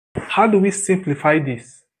how do we simplify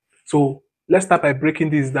this? So let's start by breaking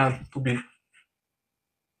this down to be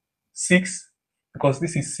 6, because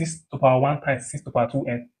this is 6 to the power 1 times 6 to the power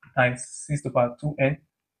 2n times 6 to the power 2n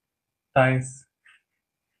times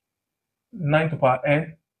 9 to the power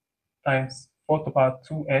n times 4 to the power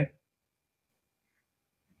 2n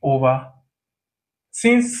over.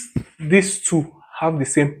 Since these two have the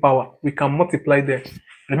same power, we can multiply them.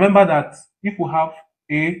 Remember that if we have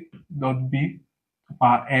a dot b to the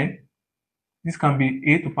power n, this can be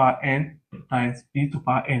a to the power n times b to the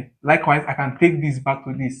power n. Likewise, I can take this back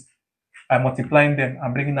to this by multiplying them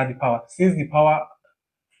and bringing out the power. Since the power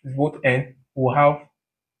is both n, we'll have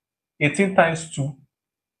 18 times 2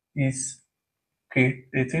 is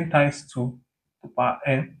 18 times 2 to the power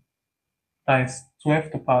n times 12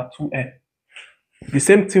 to the power 2n. The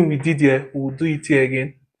same thing we did here, we'll do it here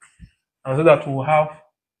again. And so that we'll have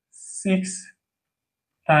 6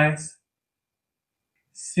 times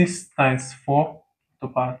 4 to the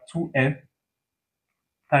power 2n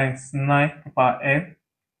times 9 to the power n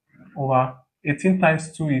over 18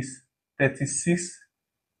 times 2 is 36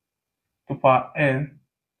 to the power n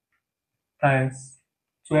times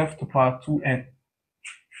 12 to the power 2n.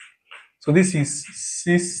 So this is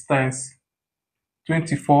 6 times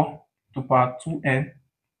 24 to the power 2n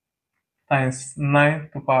times 9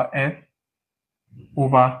 to the power n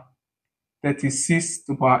over 36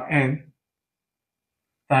 to the power n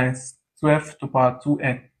times 12 to the power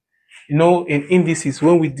 2n. You know, in indices,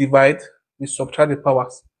 when we divide, we subtract the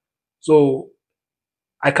powers. So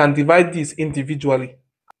I can divide this individually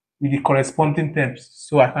with the corresponding terms.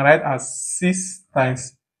 So I can write as 6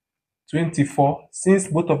 times 24, since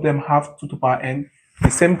both of them have 2 to the power n, the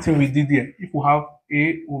same thing we did here. If we have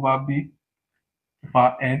a over b to the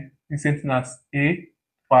power n, the same thing as a to the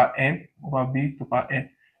power n over b to the power n.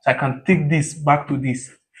 So I can take this back to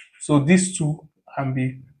this. So these two can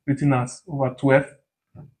be written as over 12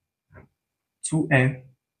 2n,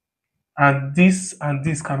 and this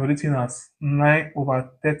can be written as 9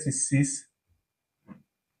 over 36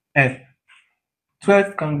 n.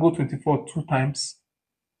 12 can go 24 2 times,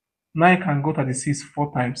 9 can go 36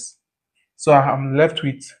 4 times. So I am left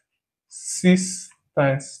with 6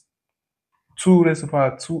 times 2 raised to the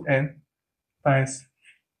power 2n times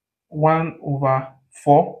 1 over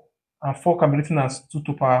 4, and 4 can be written as 2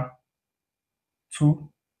 to the power 2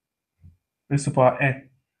 raised to the power n.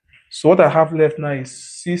 So what I have left now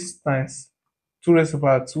is 6 times 2 raised to the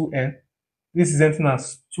power 2n. This is written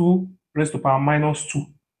as 2 raised to the power minus 2.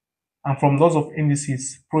 And from laws of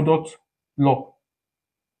indices, product law,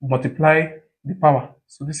 multiply the power.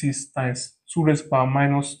 So this is times 2 raised to the power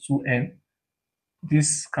minus 2n.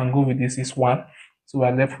 This can go with this is 1. So we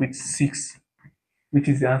are left with 6, which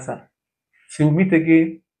is the answer. Till we meet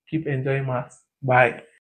again, keep enjoying maths. Bye.